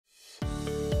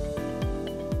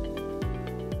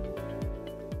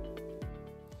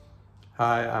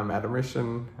Hi, I'm Adam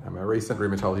Rishan. I'm a recent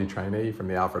rheumatology trainee from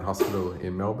the Alfred Hospital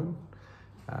in Melbourne.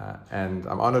 And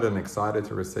I'm honoured and excited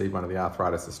to receive one of the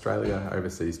Arthritis Australia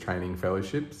Overseas Training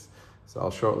Fellowships. So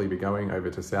I'll shortly be going over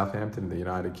to Southampton in the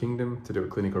United Kingdom to do a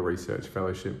clinical research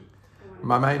fellowship.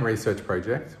 My main research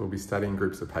project will be studying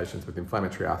groups of patients with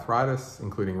inflammatory arthritis,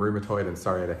 including rheumatoid and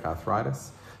psoriatic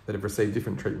arthritis, that have received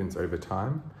different treatments over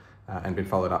time and been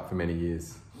followed up for many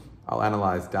years. I'll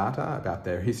analyse data about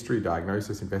their history,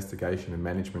 diagnosis, investigation and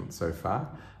management so far,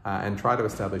 and try to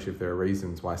establish if there are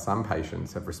reasons why some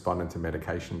patients have responded to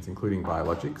medications, including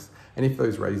biologics, and if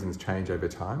those reasons change over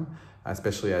time,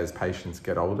 especially as patients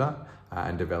get older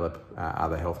and develop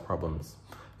other health problems.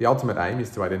 The ultimate aim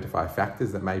is to identify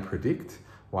factors that may predict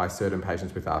why certain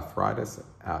patients with arthritis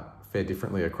fare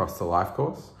differently across the life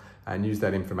course, and use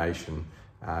that information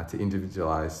to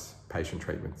individualise patient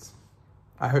treatments.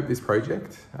 I hope this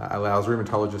project allows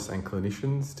rheumatologists and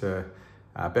clinicians to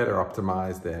better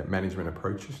optimise their management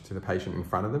approaches to the patient in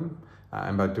front of them,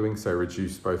 and by doing so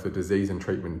reduce both the disease and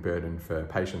treatment burden for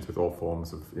patients with all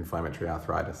forms of inflammatory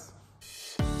arthritis.